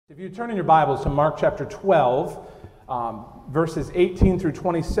If you turn in your Bibles to Mark chapter 12, verses 18 through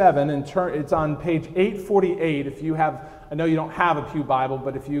 27, and it's on page 848. If you have, I know you don't have a Pew Bible,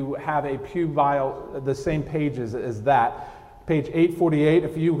 but if you have a Pew Bible, the same page as that, page 848,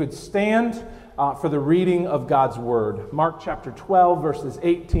 if you would stand for the reading of God's Word. Mark chapter 12, verses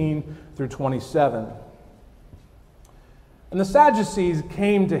 18 through 27. And the Sadducees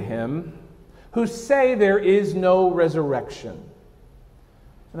came to him, who say there is no resurrection.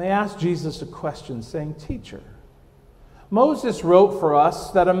 And they asked Jesus a question, saying, "Teacher, Moses wrote for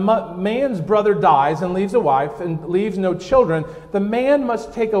us that a man's brother dies and leaves a wife and leaves no children. The man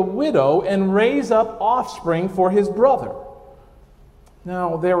must take a widow and raise up offspring for his brother.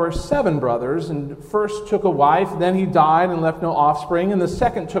 Now there were 7 brothers, and first took a wife, then he died and left no offspring, and the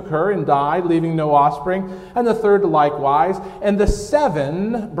second took her and died, leaving no offspring, and the third likewise, and the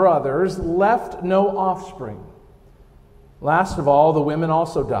 7 brothers left no offspring. Last of all, the women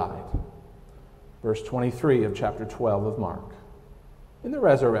also died." Verse 23 of chapter 12 of Mark. "In the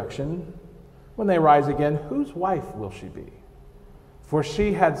resurrection, when they rise again, whose wife will she be? For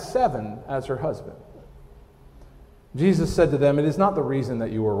she had 7 as her husband." Jesus said to them, "It is not the reason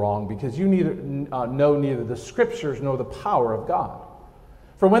that you are wrong, because you know neither the Scriptures nor the power of God.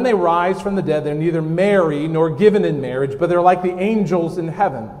 For when they rise from the dead, they're neither married nor given in marriage, but they're like the angels in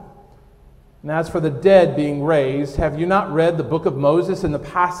heaven. And as for the dead being raised, have you not read the book of Moses and the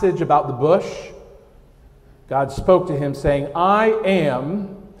passage about the bush? God spoke to him, saying, 'I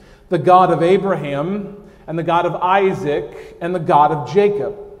am the God of Abraham and the God of Isaac and the God of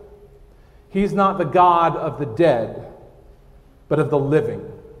Jacob.' He's not the God of the dead, but of the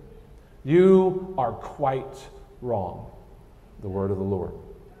living. You are quite wrong." The word of the Lord.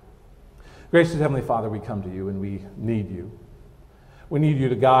 Gracious Heavenly Father, we come to you and we need you. We need you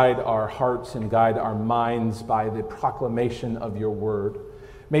to guide our hearts and guide our minds by the proclamation of your word.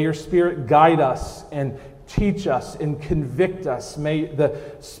 May your Spirit guide us and teach us and convict us. May the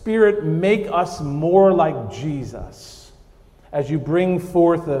Spirit make us more like Jesus as you bring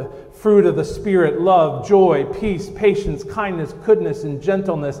forth the fruit of the Spirit: love, joy, peace, patience, kindness, goodness, and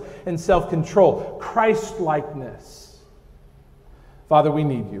gentleness, and self-control. Christ-likeness. Father, we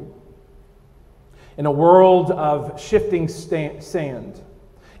need you. In a world of shifting sand,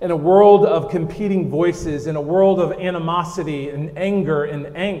 in a world of competing voices, in a world of animosity and anger and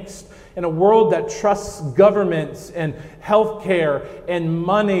angst, in a world that trusts governments and healthcare and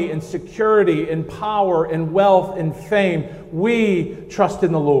money and security and power and wealth and fame, we trust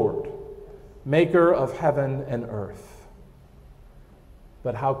in the Lord, maker of heaven and earth.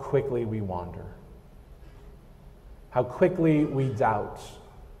 But how quickly we wander. How quickly we doubt.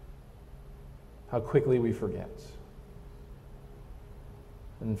 How quickly we forget.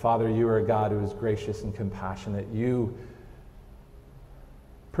 And Father, you are a God who is gracious and compassionate. You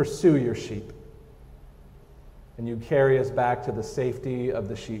pursue your sheep, and you carry us back to the safety of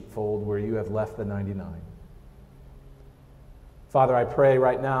the sheepfold where you have left the 99. Father, I pray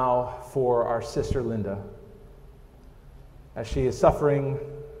right now for our sister Linda, as she is suffering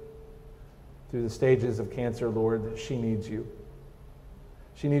through the stages of cancer. Lord, she needs you.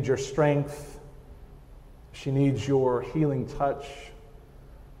 She needs your strength. She needs your healing touch.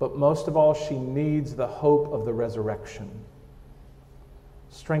 But most of all, she needs the hope of the resurrection.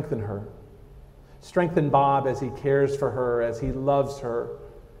 Strengthen her. Strengthen Bob as he cares for her, as he loves her,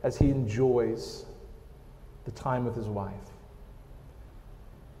 as he enjoys the time with his wife.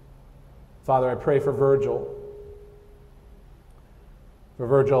 Father, I pray for Virgil. For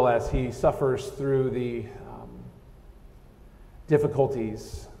Virgil as he suffers through the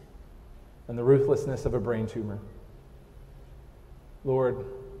difficulties and the ruthlessness of a brain tumor. Lord,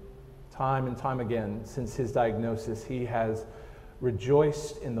 time and time again since his diagnosis, he has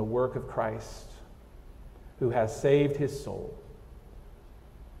rejoiced in the work of Christ, who has saved his soul.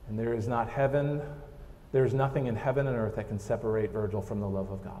 And there is nothing in heaven and earth that can separate Virgil from the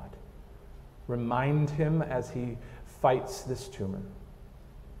love of God. Remind him as he fights this tumor.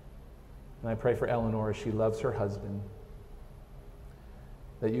 And I pray for Eleanor as she loves her husband,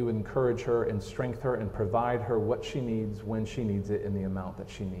 that you would encourage her and strengthen her and provide her what she needs when she needs it in the amount that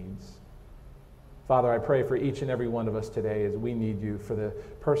she needs. Father, I pray for each and every one of us today as we need you, for the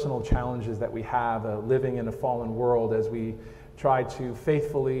personal challenges that we have living in a fallen world, as we try to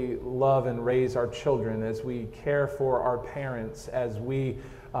faithfully love and raise our children, as we care for our parents, as we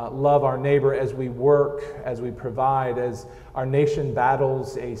love our neighbor, as we work, as we provide, as our nation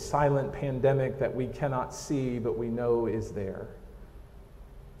battles a silent pandemic that we cannot see but we know is there.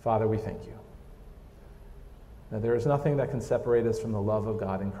 Father, we thank you. Now, there is nothing that can separate us from the love of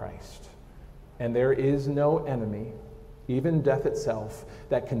God in Christ. And there is no enemy even death itself,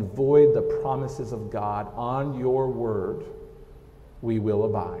 that can void the promises of God. On your word, we will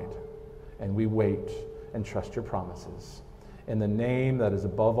abide, and we wait and trust your promises. In the name that is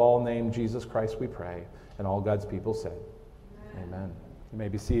above all name, Jesus Christ, we pray. And all God's people said, Amen. You may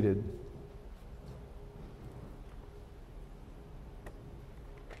be seated.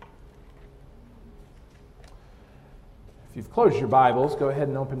 If you've closed your Bibles, go ahead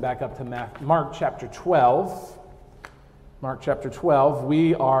and open back up to Mark chapter 12. Mark chapter 12,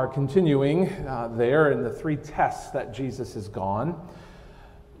 we are continuing there in the three tests that Jesus has gone.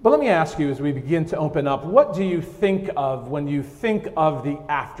 But let me ask you as we begin to open up, what do you think of when you think of the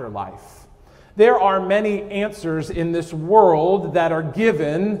afterlife? There are many answers in this world that are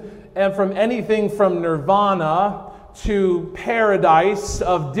given, and from anything from nirvana to paradise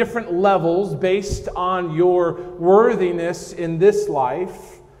of different levels based on your worthiness in this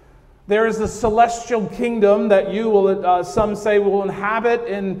life. There is a celestial kingdom that you will, some say, will inhabit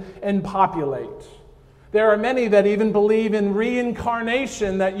and populate. There are many that even believe in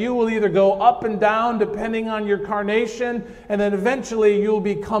reincarnation, that you will either go up and down depending on your carnation, and then eventually you'll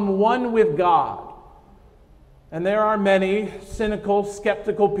become one with God. And there are many cynical,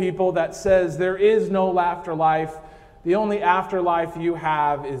 skeptical people that says there is no afterlife. The only afterlife you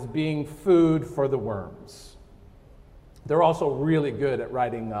have is being food for the worms. They're also really good at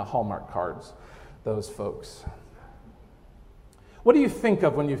writing Hallmark cards, those folks. What do you think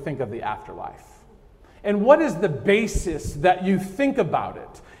of when you think of the afterlife? And what is the basis that you think about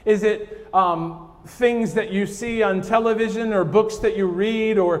it? Is it things that you see on television or books that you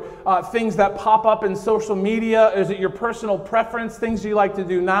read or things that pop up in social media? Is it your personal preference, things you like to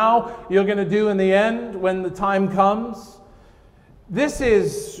do now, you're going to do in the end when the time comes? This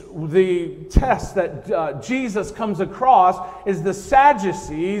is the test that Jesus comes across, is the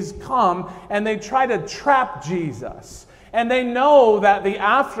Sadducees come and they try to trap Jesus. And they know that the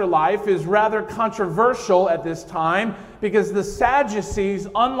afterlife is rather controversial at this time because the Sadducees,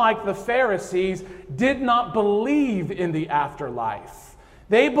 unlike the Pharisees, did not believe in the afterlife.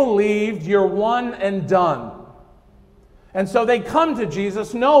 They believed you're one and done. And so they come to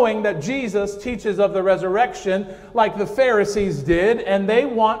Jesus knowing that Jesus teaches of the resurrection like the Pharisees did, and they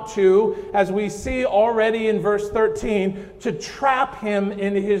want to, as we see already in verse 13, to trap him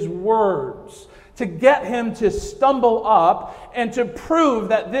in his words, to get him to stumble up and to prove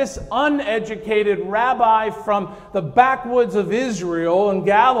that this uneducated rabbi from the backwoods of Israel and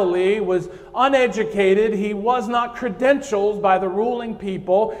Galilee was uneducated. He was not credentialed by the ruling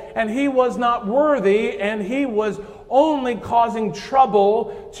people, and he was not worthy, and he was only causing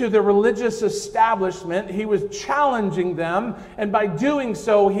trouble to the religious establishment. He was challenging them, and by doing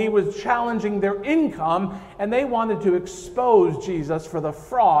so, he was challenging their income, and they wanted to expose Jesus for the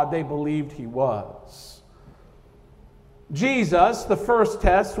fraud they believed he was. Jesus, the first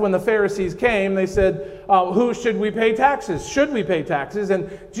test, when the Pharisees came, they said, who should we pay taxes? Should we pay taxes? And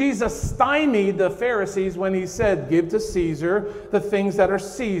Jesus stymied the Pharisees when he said, give to Caesar the things that are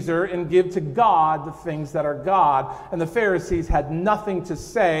Caesar and give to God the things that are God. And the Pharisees had nothing to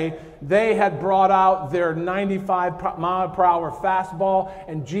say. They had brought out their 95-mile-per-hour fastball,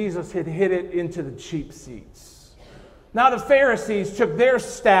 and Jesus had hit it into the cheap seats. Now the Pharisees took their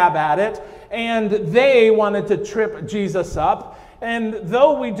stab at it, and they wanted to trip Jesus up. And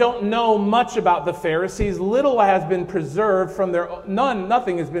though we don't know much about the Pharisees, little has been preserved from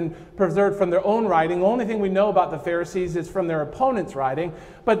nothing has been preserved from their own writing. The only thing we know about the Pharisees is from their opponents' writing.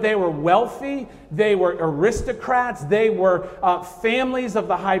 But they were wealthy, they were aristocrats, they were families of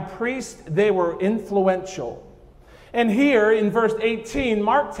the high priest, they were influential. And here in verse 18,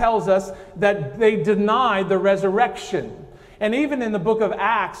 Mark tells us that they denied the resurrection. And even in the book of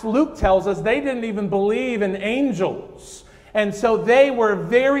Acts, Luke tells us they didn't even believe in angels. And so they were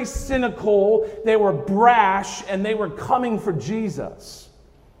very cynical, they were brash, and they were coming for Jesus.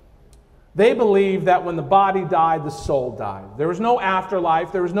 They believed that when the body died, the soul died. There was no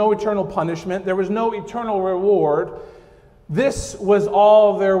afterlife, there was no eternal punishment, there was no eternal reward. This was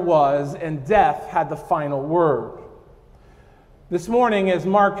all there was, and death had the final word. This morning, as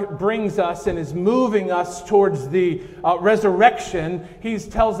Mark brings us and is moving us towards the resurrection, he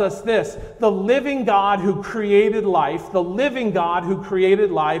tells us this: the living God who created life,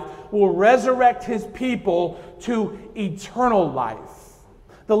 will resurrect his people to eternal life.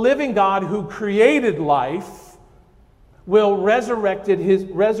 The living God who created life will resurrect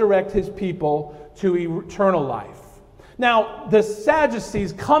his people to eternal life. Now, the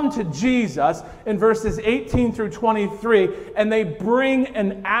Sadducees come to Jesus in verses 18 through 23, and they bring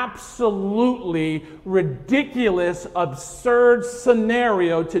an absolutely ridiculous, absurd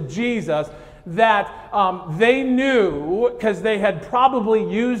scenario to Jesus that they knew, because they had probably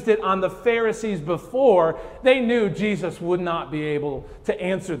used it on the Pharisees before, they knew Jesus would not be able to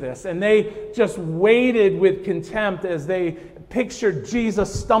answer this. And they just waited with contempt as they pictured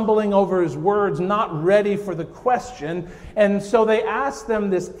Jesus stumbling over his words, not ready for the question. And so they asked them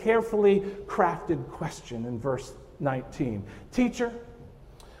this carefully crafted question in verse 19. Teacher,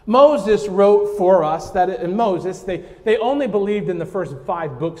 Moses wrote for us that in Moses, they only believed in the first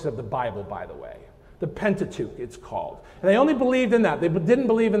 5 books of the Bible, by the way. The Pentateuch, it's called. And they only believed in that. They didn't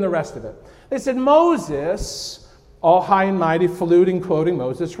believe in the rest of it. They said, Moses, all high and mighty, quoting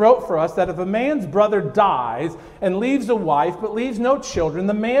Moses, wrote for us that if a man's brother dies and leaves a wife but leaves no children,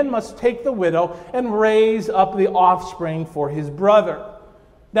 the man must take the widow and raise up the offspring for his brother.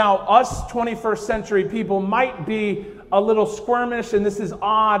 Now, us 21st century people might be a little squirmish, and this is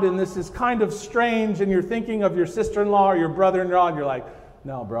odd, and this is kind of strange, and you're thinking of your sister-in-law or your brother-in-law, and you're like,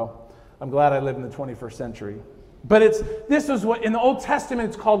 no, bro, I'm glad I live in the 21st century. But this is what, in the Old Testament,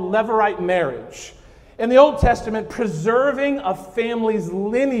 it's called Levirate marriage. In the Old Testament, preserving a family's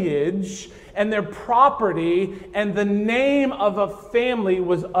lineage and their property and the name of a family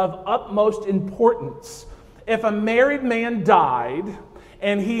was of utmost importance. If a married man died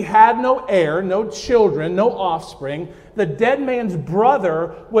and he had no heir, no children, no offspring, the dead man's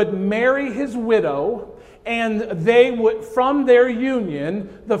brother would marry his widow, and they would, from their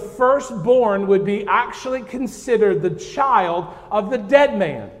union, the firstborn would be actually considered the child of the dead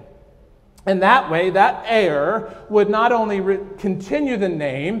man. And that way, that heir would not only continue the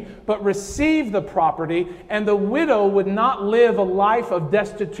name, but receive the property, and the widow would not live a life of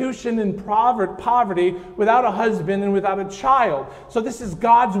destitution and poverty without a husband and without a child. So this is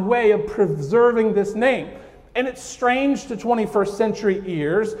God's way of preserving this name. And it's strange to 21st century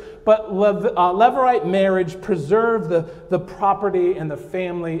ears, but Levirate marriage preserved the property and the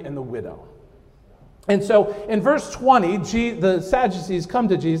family and the widow. And so in verse 20, the Sadducees come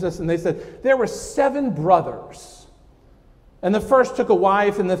to Jesus and they said, there were 7 brothers. And the first took a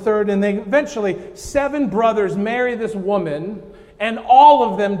wife and the third, and they eventually 7 brothers marry this woman, and all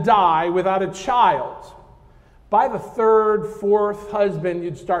of them die without a child. By the 3rd, 4th husband,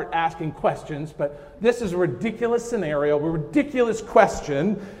 you'd start asking questions, but this is a ridiculous scenario, a ridiculous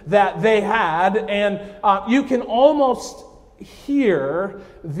question that they had, and you can almost hear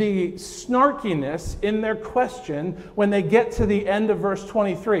the snarkiness in their question when they get to the end of verse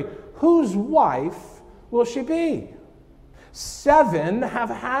 23. Whose wife will she be? 7 have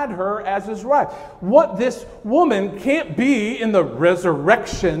had her as his wife. What this woman can't be in the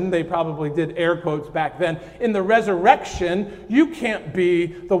resurrection, they probably did air quotes back then, in the resurrection, you can't be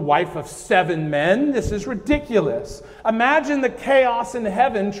the wife of 7 men. This is ridiculous. Imagine the chaos in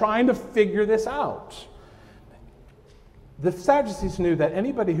heaven trying to figure this out. The Sadducees knew that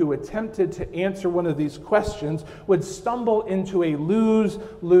anybody who attempted to answer one of these questions would stumble into a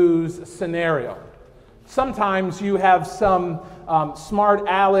lose-lose scenario. Sometimes you have some smart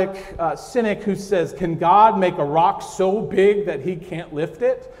aleck cynic who says, can God make a rock so big that he can't lift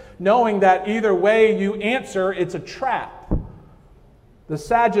it? Knowing that either way you answer, it's a trap. The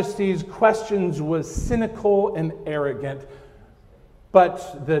Sadducees' questions was cynical and arrogant,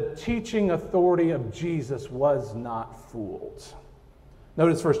 but the teaching authority of Jesus was not fooled.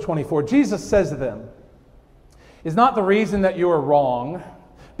 Notice verse 24. Jesus says to them, is not the reason that you are wrong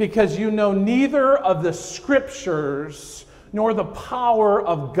because you know neither of the scriptures nor the power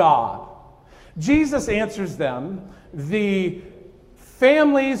of God. Jesus answers them, the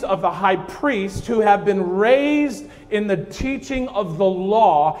families of the high priest who have been raised in the teaching of the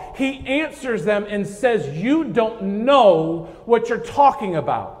law, he answers them and says, you don't know what you're talking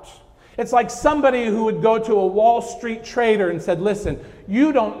about. It's like somebody who would go to a Wall Street trader and said, listen,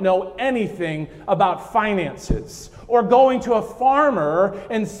 you don't know anything about finances. Or going to a farmer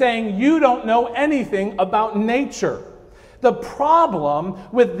and saying, you don't know anything about nature. The problem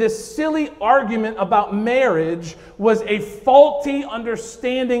with this silly argument about marriage was a faulty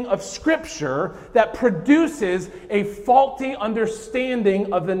understanding of Scripture that produces a faulty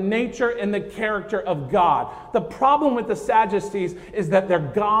understanding of the nature and the character of God. The problem with the Sadducees is that their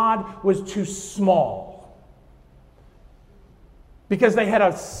God was too small because they had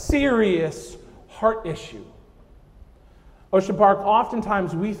a serious heart issue. Ocean Park,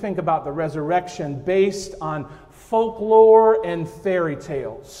 oftentimes we think about the resurrection based on folklore and fairy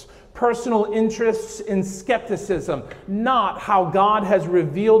tales, personal interests in skepticism, not how God has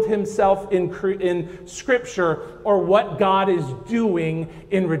revealed himself in Scripture or what God is doing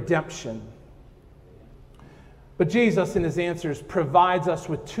in redemption. But Jesus, in his answers, provides us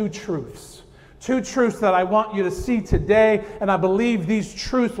with 2 truths. Two truths that I want you to see today, and I believe these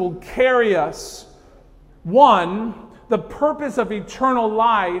truths will carry us. One, the purpose of eternal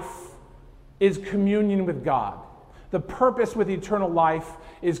life is communion with God. The purpose with eternal life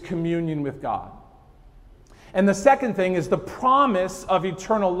is communion with God. And the second thing is the promise of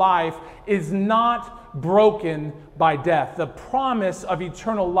eternal life is not broken by death. The promise of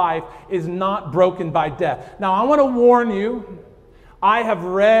eternal life is not broken by death. Now, I want to warn you, I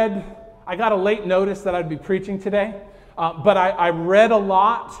got a late notice that I'd be preaching today, but I read a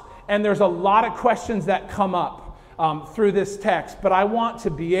lot, and there's a lot of questions that come up through this text, but I want to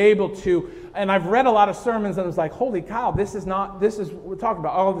be able to, and I've read a lot of sermons, and I was like, holy cow, we're talking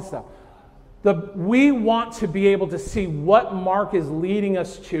about all this stuff. We want to be able to see what Mark is leading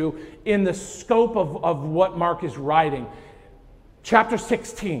us to in the scope of what Mark is writing. Chapter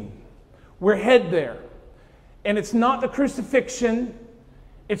 16, we're head there. And it's not the crucifixion,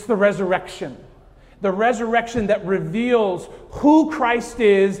 it's the resurrection. The resurrection that reveals who Christ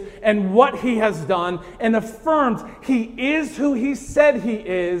is and what he has done and affirms he is who he said he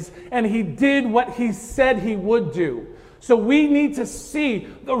is and he did what he said he would do. So we need to see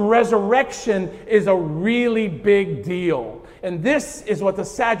the resurrection is a really big deal. And this is what the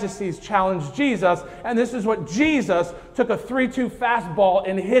Sadducees challenged Jesus, and this is what Jesus took a 3-2 fastball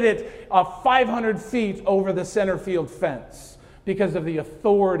and hit it 500 feet over the center field fence because of the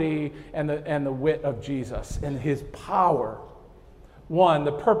authority and the wit of Jesus and his power. One,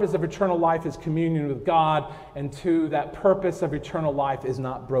 the purpose of eternal life is communion with God, and two, that purpose of eternal life is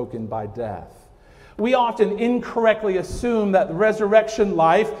not broken by death. We often incorrectly assume that resurrection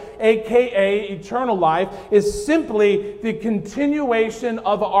life, aka eternal life, is simply the continuation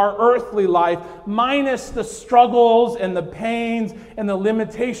of our earthly life, minus the struggles and the pains and the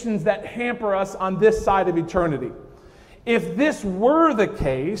limitations that hamper us on this side of eternity. If this were the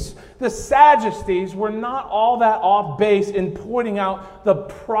case, the Sadducees were not all that off base in pointing out the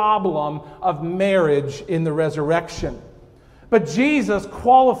problem of marriage in the resurrection. But Jesus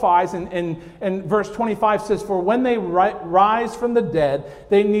qualifies, and verse 25 says, "For when they rise from the dead,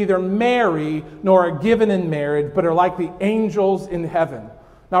 they neither marry nor are given in marriage, but are like the angels in heaven."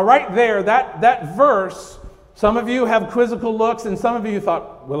 Now right there, that verse, some of you have quizzical looks, and some of you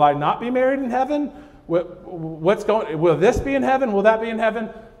thought, will I not be married in heaven? Will this be in heaven? Will that be in heaven?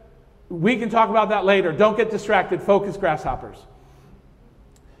 We can talk about that later. Don't get distracted. Focus, grasshoppers.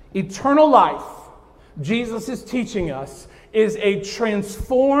 Eternal life, Jesus is teaching us, is a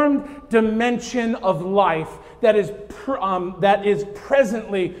transformed dimension of life that is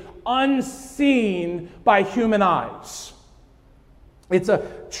presently unseen by human eyes. It's a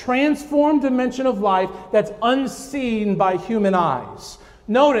transformed dimension of life that's unseen by human eyes.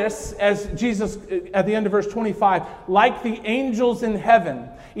 Notice, as Jesus, at the end of verse 25, like the angels in heaven,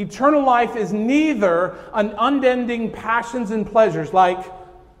 eternal life is neither an unending passions and pleasures like,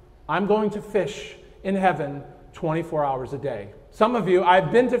 I'm going to fish in heaven 24 hours a day. Some of you,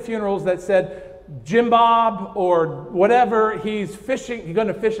 I've been to funerals that said, Jim Bob or whatever, he's going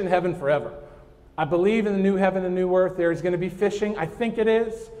to fish in heaven forever. I believe in the new heaven and new earth. There's going to be fishing. I think it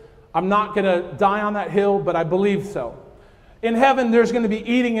is. I'm not going to die on that hill, but I believe so. In heaven, there's going to be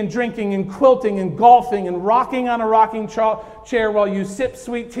eating and drinking and quilting and golfing and rocking on a rocking chair while you sip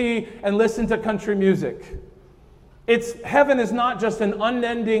sweet tea and listen to country music. Heaven is not just an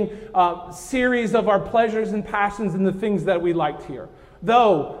unending series of our pleasures and passions and the things that we liked here.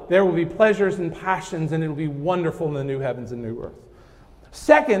 Though there will be pleasures and passions, and it will be wonderful in the new heavens and new earth.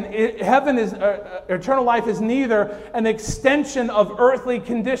 Second, eternal life is neither an extension of earthly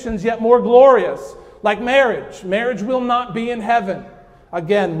conditions, yet more glorious, like marriage. Marriage will not be in heaven.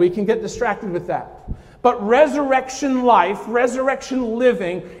 Again, we can get distracted with that. But resurrection life, resurrection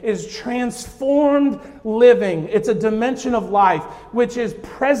living, is transformed living. It's a dimension of life which is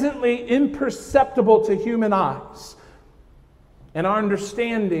presently imperceptible to human eyes. In our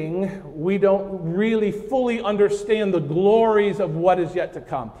understanding, we don't really fully understand the glories of what is yet to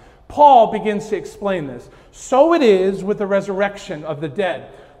come. Paul begins to explain this. So it is with the resurrection of the dead.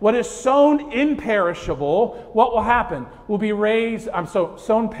 What is sown imperishable, what will happen? Will be raised,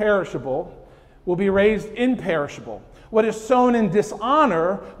 sown perishable, will be raised imperishable. What is sown in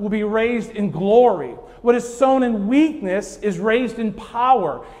dishonor will be raised in glory. What is sown in weakness is raised in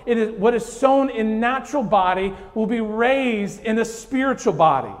power. What is sown in natural body will be raised in a spiritual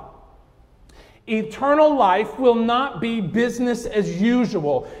body. Eternal life will not be business as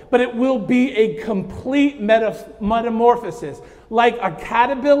usual, but it will be a complete metamorphosis. Like a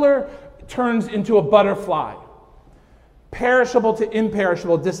caterpillar turns into a butterfly. perishable to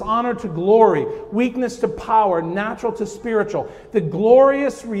imperishable, dishonor to glory, weakness to power, natural to spiritual. The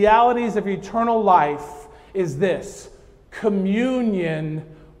glorious realities of eternal life is this: communion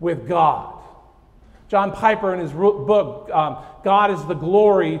with God. John Piper, in his book, God is the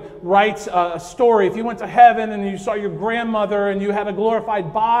Glory, writes a story. If you went to heaven and you saw your grandmother and you had a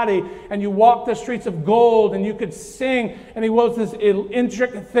glorified body and you walked the streets of gold and you could sing, and he was this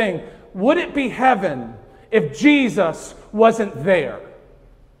intricate thing, would it be heaven if Jesus wasn't there?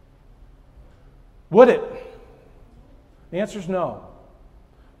 Would it? The answer is no.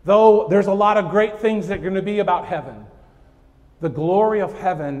 Though there's a lot of great things that are going to be about heaven, the glory of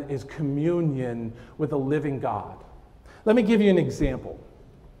heaven is communion with the living God. Let me give you an example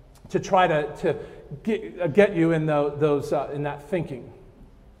to try to get you in in that thinking.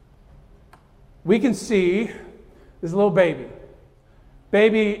 We can see this little baby.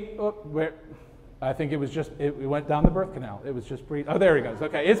 I think it was just, it went down the birth canal. It was just breathing. Oh, there he goes.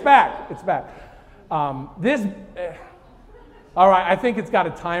 Okay, it's back. It's back. All right, I think it's got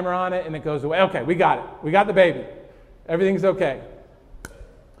a timer on it and it goes away. Okay, we got it. We got the baby. Everything's okay.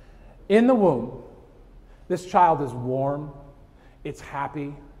 In the womb, this child is warm. It's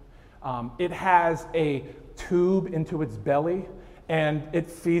happy. It has a tube into its belly, and it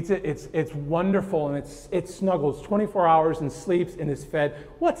feeds it. It's wonderful, and it snuggles 24 hours and sleeps and is fed.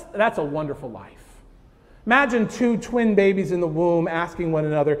 That's a wonderful life. Imagine two twin babies in the womb asking one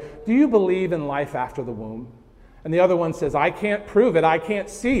another, "Do you believe in life after the womb?" And the other one says, "I can't prove it. I can't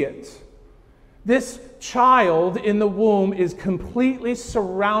see it." This child in the womb is completely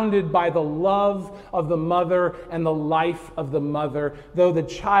surrounded by the love of the mother and the life of the mother, though the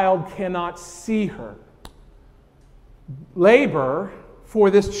child cannot see her. Labor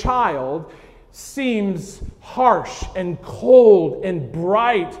for this child seems harsh and cold and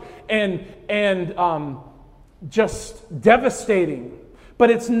bright and just devastating.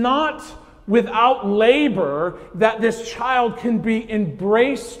 But it's not without labor that this child can be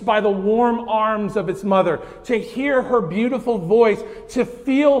embraced by the warm arms of its mother, to hear her beautiful voice, to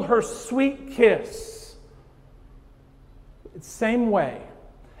feel her sweet kiss. It's the same way.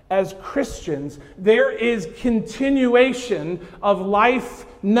 As Christians, there is continuation of life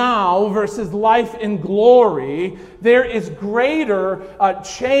now versus life in glory. There is greater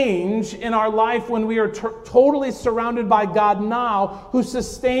change in our life when we are totally surrounded by God now, who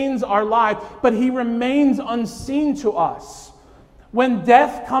sustains our life, but He remains unseen to us. When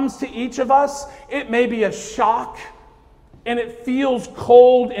death comes to each of us, it may be a shock, and it feels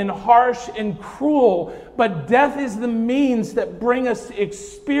cold and harsh and cruel, but death is the means that bring us to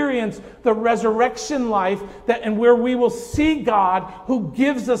experience the resurrection life and where we will see God who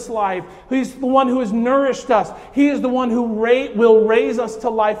gives us life. He's the one who has nourished us. He is the one who will raise us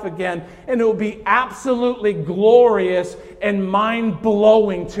to life again, and it will be absolutely glorious and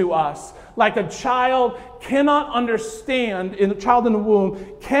mind-blowing to us. Like a child cannot understand, a child in the womb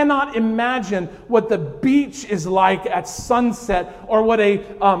cannot imagine what the beach is like at sunset, or what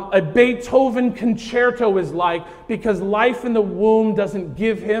a Beethoven concerto is like, because life in the womb doesn't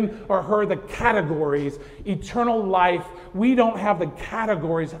give him or her the categories. Eternal life, we don't have the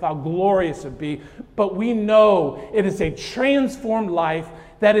categories of how glorious it be, but we know it is a transformed life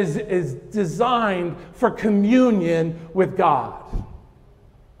that is designed for communion with God.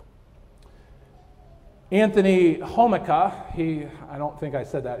 Anthony Homeka, I don't think I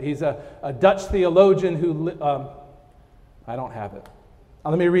said that. He's a Dutch theologian who, I don't have it.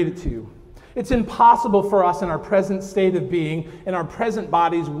 Let me read it to you. It's impossible for us in our present state of being, in our present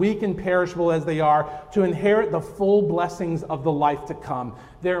bodies, weak and perishable as they are, to inherit the full blessings of the life to come.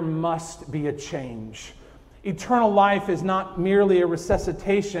 There must be a change. Eternal life is not merely a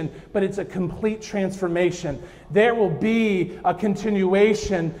resuscitation, but it's a complete transformation. There will be a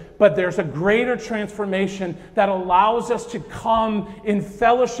continuation, but there's a greater transformation that allows us to come in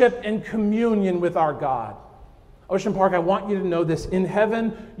fellowship and communion with our God. Ocean Park, I want you to know this. In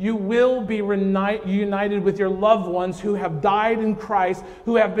heaven, you will be united with your loved ones who have died in Christ,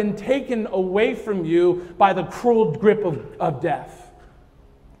 who have been taken away from you by the cruel grip of death.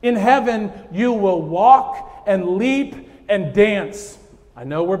 In heaven, you will walk and leap and dance. I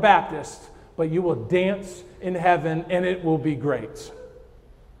know we're Baptists, but you will dance in heaven, and it will be great.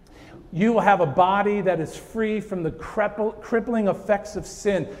 You will have a body that is free from the crippling effects of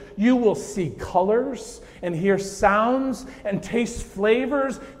sin. You will see colors and hear sounds and taste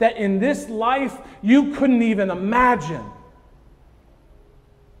flavors that in this life you couldn't even imagine.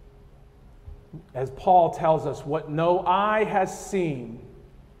 As Paul tells us, what no eye has seen.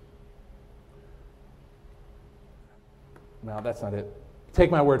 No, that's not it. Take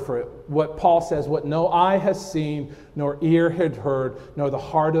my word for it. What Paul says, what no eye has seen, nor ear had heard, nor the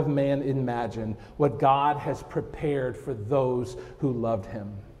heart of man imagined, what God has prepared for those who loved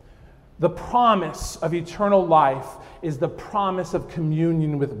him. The promise of eternal life is the promise of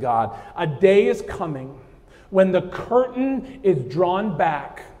communion with God. A day is coming when the curtain is drawn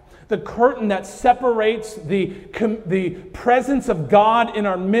back, the curtain that separates the presence of God in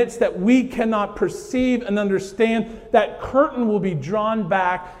our midst that we cannot perceive and understand. That curtain will be drawn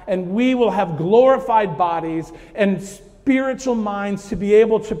back, and we will have glorified bodies and spiritual minds to be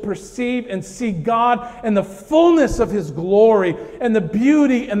able to perceive and see God and the fullness of his glory and the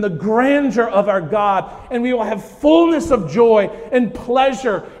beauty and the grandeur of our God. And we will have fullness of joy and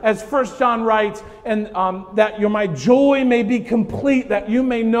pleasure, as 1 John writes, and that my joy may be complete, that you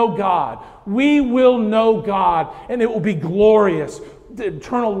may know God. We will know God, and it will be glorious. The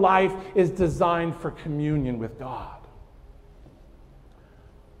eternal life is designed for communion with God.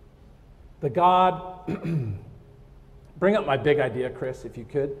 The God... Bring up my big idea, Chris, if you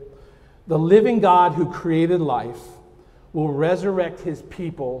could. The living God who created life will resurrect his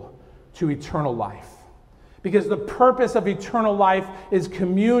people to eternal life. Because the purpose of eternal life is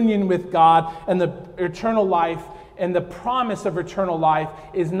communion with God, and the eternal life and the promise of eternal life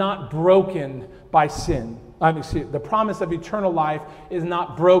is not broken by sin. The promise of eternal life is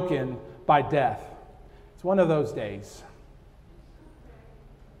not broken by death. It's one of those days.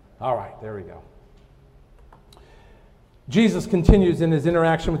 All right, there we go. Jesus continues in his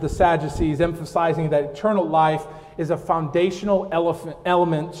interaction with the Sadducees, emphasizing that eternal life is a foundational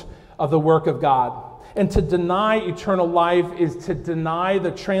element of the work of God. And to deny eternal life is to deny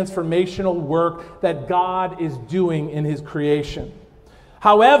the transformational work that God is doing in his creation.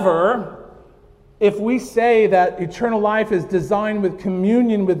 However, if we say that eternal life is designed with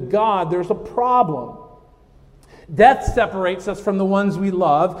communion with God, there's a problem. Death separates us from the ones we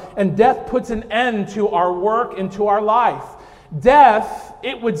love, and death puts an end to our work and to our life. Death,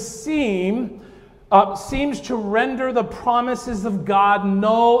 it would seem, seems to render the promises of God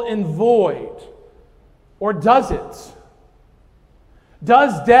null and void. Or does it?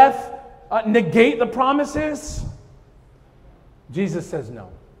 Does death negate the promises? Jesus says no.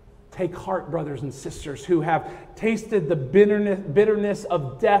 Take heart, brothers and sisters, who have tasted the bitterness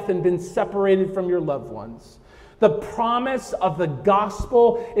of death and been separated from your loved ones. The promise of the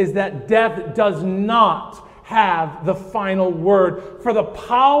gospel is that death does not have the final word, for the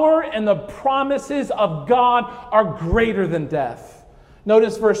power and the promises of God are greater than death.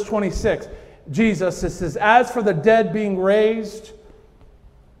 Notice verse 26. Jesus says, as for the dead being raised,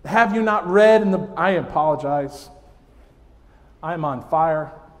 have you not read in the... I apologize. I'm on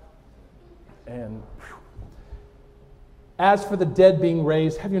fire. And as for the dead being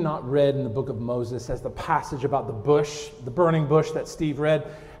raised, have you not read in the book of Moses, as the passage about the bush, the burning bush that Steve read,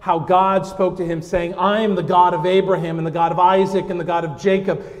 how God spoke to him saying, I am the God of Abraham and the God of Isaac and the God of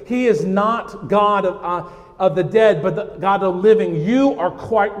Jacob. He is not God of the dead, but the God of the living. You are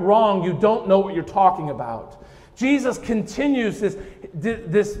quite wrong. You don't know what you're talking about. Jesus continues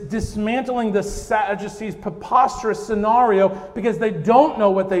this dismantling the Sadducees' preposterous scenario because they don't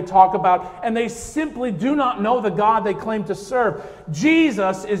know what they talk about, and they simply do not know the God they claim to serve.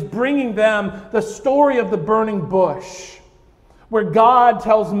 Jesus is bringing them the story of the burning bush, where God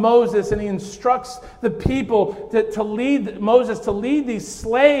tells Moses, and he instructs the people to lead Moses to lead these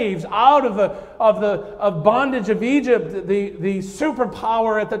slaves out of bondage of Egypt, the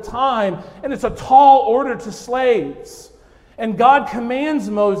superpower at the time, and it's a tall order to slaves. And God commands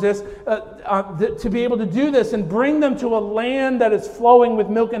Moses to be able to do this and bring them to a land that is flowing with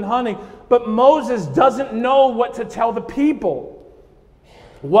milk and honey. But Moses doesn't know what to tell the people.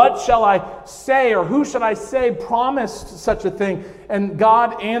 What shall I say, or who should I say promised such a thing? And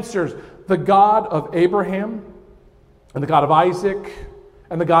God answers, the God of Abraham and the God of Isaac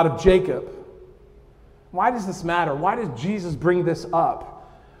and the God of Jacob. Why does this matter? Why does Jesus bring this up?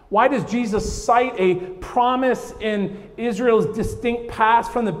 Why does Jesus cite a promise in Israel's distinct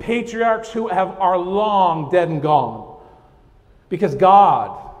past from the patriarchs who are long dead and gone? Because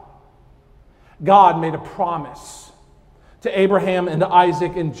God made a promise to Abraham and to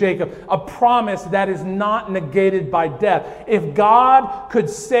Isaac and Jacob, a promise that is not negated by death. If God could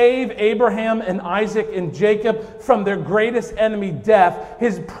save Abraham and Isaac and Jacob from their greatest enemy, death,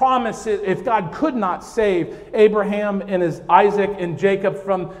 his promise, if God could not save Abraham and Isaac and Jacob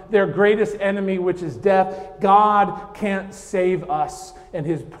from their greatest enemy, which is death, God can't save us, and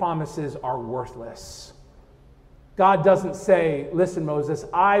his promises are worthless. God doesn't say, listen, Moses,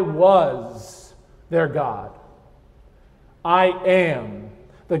 I was their God. I am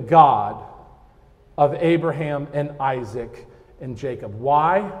the God of Abraham and Isaac and Jacob.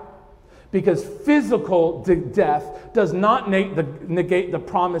 Why? Because physical death does not negate the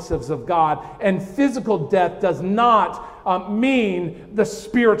promises of God, and physical death does not mean the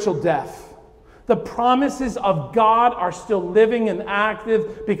spiritual death. The promises of God are still living and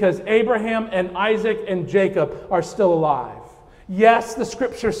active because Abraham and Isaac and Jacob are still alive. Yes, the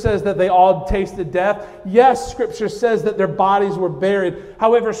scripture says that they all tasted death. Yes, scripture says that their bodies were buried.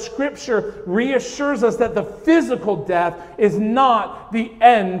 However, scripture reassures us that the physical death is not the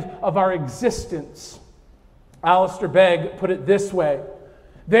end of our existence. Alistair Begg put it this way: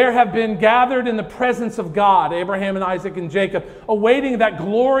 there have been gathered in the presence of God, Abraham and Isaac and Jacob, awaiting that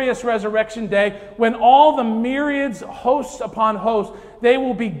glorious resurrection day when all the myriads, hosts upon hosts, they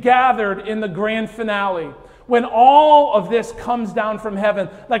will be gathered in the grand finale. When all of this comes down from heaven,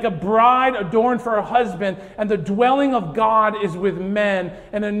 like a bride adorned for her husband, and the dwelling of God is with men,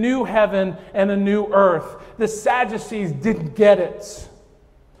 and a new heaven and a new earth. The Sadducees didn't get it.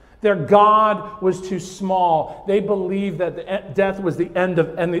 Their God was too small. They believed that death was the end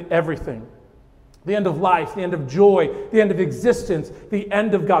of everything. The end of life, the end of joy, the end of existence, the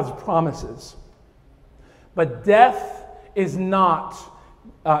end of God's promises. But death is not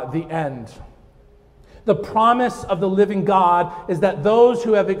the end. The promise of the living God is that those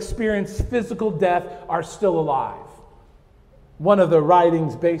who have experienced physical death are still alive. One of the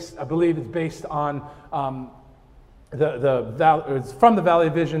writings I believe it's based on it's from the Valley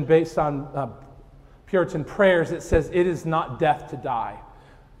of Vision, based on Puritan prayers. It says, "It is not death to die."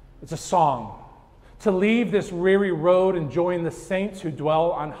 It's a song. To leave this weary road and join the saints who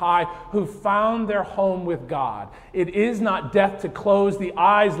dwell on high, who found their home with God. It is not death to close the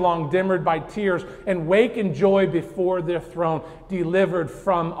eyes long dimmered by tears and wake in joy before their throne, delivered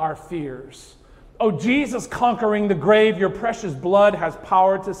from our fears. O Jesus, conquering the grave, your precious blood has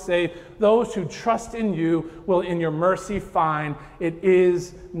power to save. Those who trust in you will in your mercy find. It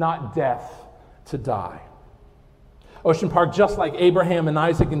is not death to die. Ocean Park, just like Abraham and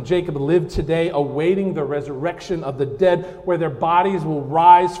Isaac and Jacob, live today awaiting the resurrection of the dead, where their bodies will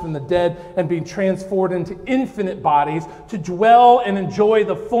rise from the dead and be transformed into infinite bodies to dwell and enjoy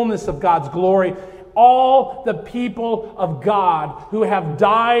the fullness of God's glory. All the people of God who have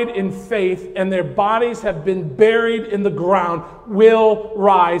died in faith and their bodies have been buried in the ground will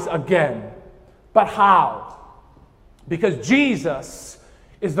rise again. But how? Because Jesus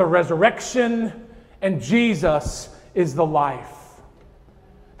is the resurrection and Jesus is the life.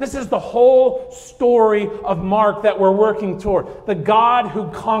 This is the whole story of Mark that we're working toward. The God who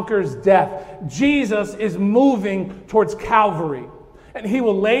conquers death. Jesus is moving towards Calvary, and he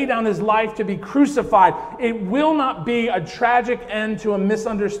will lay down his life to be crucified. It will not be a tragic end to a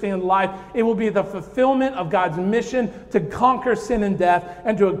misunderstood life. It will be the fulfillment of God's mission to conquer sin and death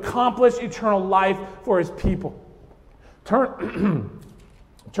and to accomplish eternal life for his people. Turn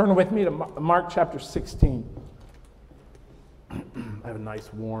with me to Mark chapter 16. I have a nice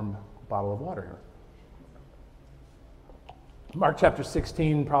warm bottle of water here. Mark chapter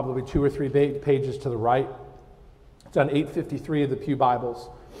 16, probably 2 or 3 pages to the right. It's on 853 of the Pew Bibles.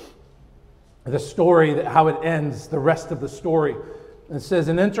 The story, how it ends, the rest of the story. It says,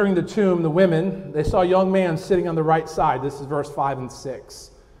 "In entering the tomb, the women, they saw a young man sitting on the right side." This is verse 5 and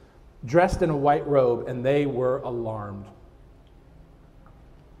 6. "Dressed in a white robe, and they were alarmed.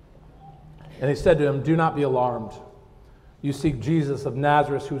 And they said to him, 'Do not be alarmed. You seek Jesus of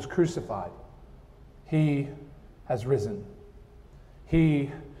Nazareth, who was crucified. He has risen.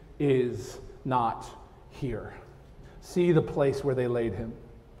 He is not here. See the place where they laid him.'"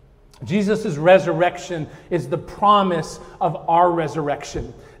 Jesus' resurrection is the promise of our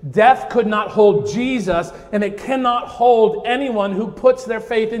resurrection. Death could not hold Jesus, and it cannot hold anyone who puts their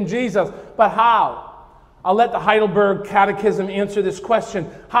faith in Jesus. But how? I'll let the Heidelberg Catechism answer this question.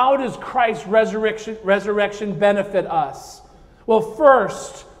 How does Christ's resurrection benefit us? Well,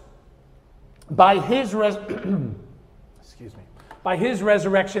 first, by his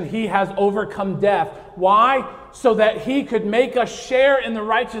resurrection, he has overcome death. Why? So that he could make us share in the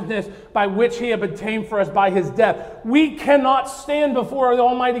righteousness by which he had obtained for us by his death. We cannot stand before the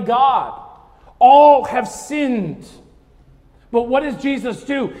Almighty God. All have sinned. But what does Jesus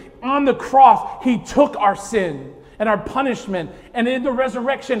do? On the cross, he took our sin and our punishment. And in the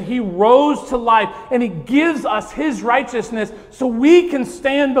resurrection, he rose to life. And he gives us his righteousness so we can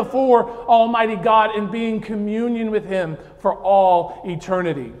stand before Almighty God and be in communion with him for all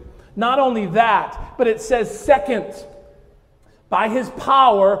eternity. Not only that, but it says, second, by his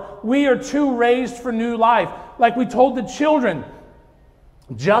power, we are too raised for new life. Like we told the children,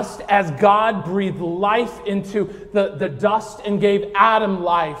 just as God breathed life into the dust and gave Adam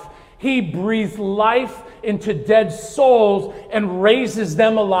life, He breathes life into dead souls and raises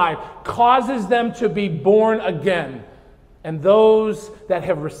them alive, causes them to be born again. And those that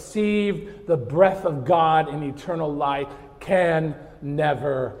have received the breath of God in eternal life can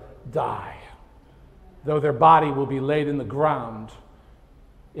never die, though their body will be laid in the ground.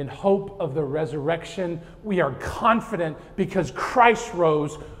 In hope of the resurrection, we are confident because Christ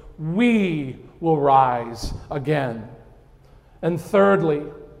rose, we will rise again. And thirdly,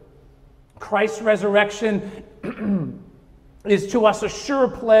 Christ's resurrection is to us a sure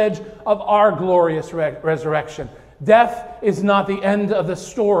pledge of our glorious resurrection. Death is not the end of the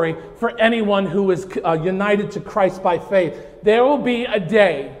story for anyone who is united to Christ by faith. There will be a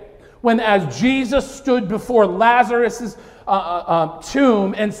day when, as Jesus stood before Lazarus'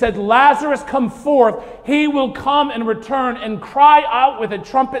 tomb and said, "Lazarus, come forth," he will come and return and cry out with a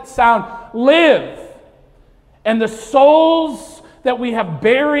trumpet sound, "Live!" And the souls that we have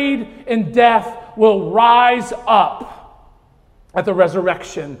buried in death will rise up at the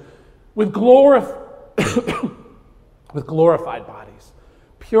resurrection with with glorified bodies,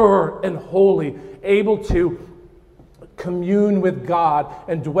 pure and holy, able to commune with God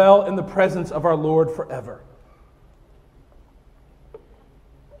and dwell in the presence of our Lord forever.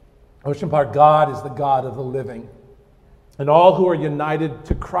 Ocean Park, God is the God of the living. And all who are united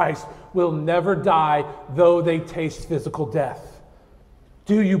to Christ will never die, though they taste physical death.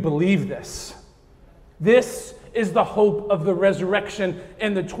 Do you believe this? This is the hope of the resurrection.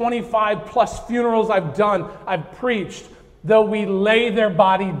 In the 25 plus funerals I've preached, though we lay their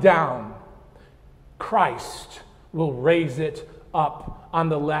body down, Christ will raise it up on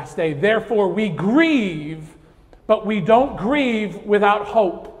the last day. Therefore, we grieve, but we don't grieve without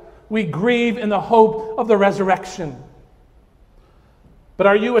hope. We grieve in the hope of the resurrection. But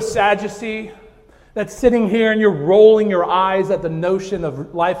are you a Sadducee that's sitting here and you're rolling your eyes at the notion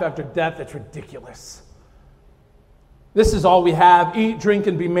of life after death? It's ridiculous. This is all we have. Eat, drink,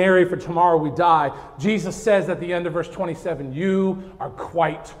 and be merry, for tomorrow we die. Jesus says at the end of verse 27, you are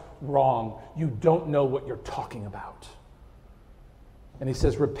quite wrong. You don't know what you're talking about. And he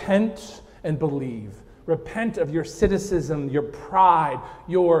says, repent and believe. Repent of your cynicism, your pride,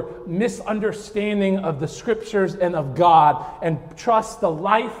 your misunderstanding of the scriptures and of God, and trust the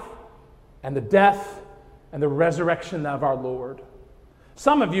life and the death and the resurrection of our Lord.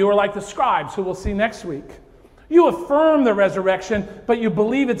 Some of you are like the scribes, who we'll see next week. You affirm the resurrection, but you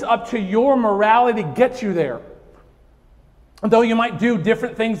believe it's up to your morality to get you there. And though you might do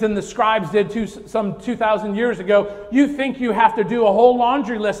different things than the scribes did some 2,000 years ago, you think you have to do a whole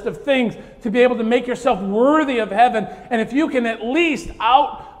laundry list of things to be able to make yourself worthy of heaven. And if you can at least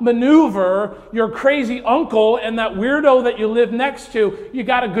outmaneuver your crazy uncle and that weirdo that you live next to, you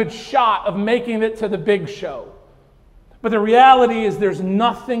got a good shot of making it to the big show. But the reality is there's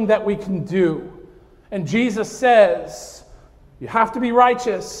nothing that we can do. And Jesus says, you have to be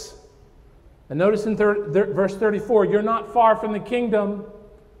righteous. And notice in verse 34, you're not far from the kingdom,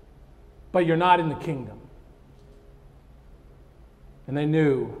 but you're not in the kingdom. And they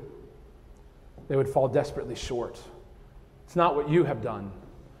knew they would fall desperately short. It's not what you have done.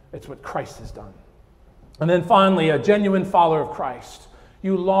 It's what Christ has done. And then finally, a genuine follower of Christ.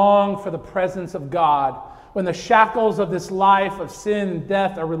 You long for the presence of God when the shackles of this life of sin and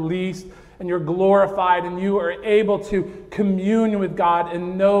death are released, and you're glorified and you are able to commune with God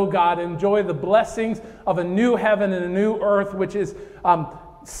and know God, enjoy the blessings of a new heaven and a new earth, which is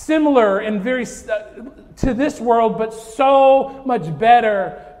similar and very to this world, but so much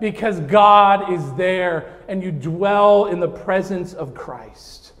better because God is there and you dwell in the presence of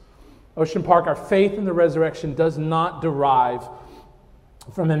Christ. Ocean Park, our faith in the resurrection does not derive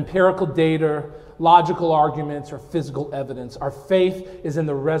from empirical data, logical arguments, or physical evidence. Our faith is in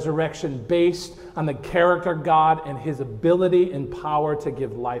the resurrection based on the character of God and his ability and power to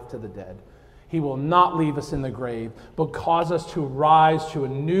give life to the dead. He will not leave us in the grave, but cause us to rise to a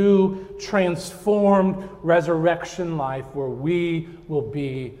new, transformed resurrection life where we will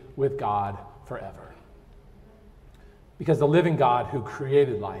be with God forever. Because the living God who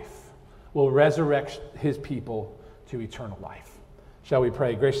created life will resurrect his people to eternal life. Shall we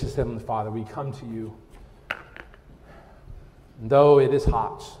pray? Gracious Heavenly Father, we come to you. And though it is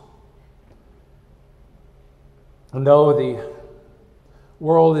hot, and though the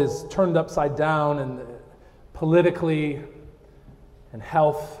world is turned upside down and politically and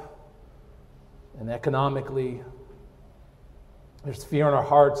health and economically, there's fear in our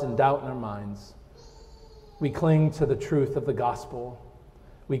hearts and doubt in our minds. We cling to the truth of the gospel.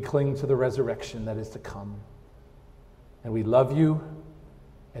 We cling to the resurrection that is to come. And we love you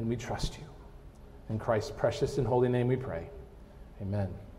and we trust you. In Christ's precious and holy name we pray. Amen.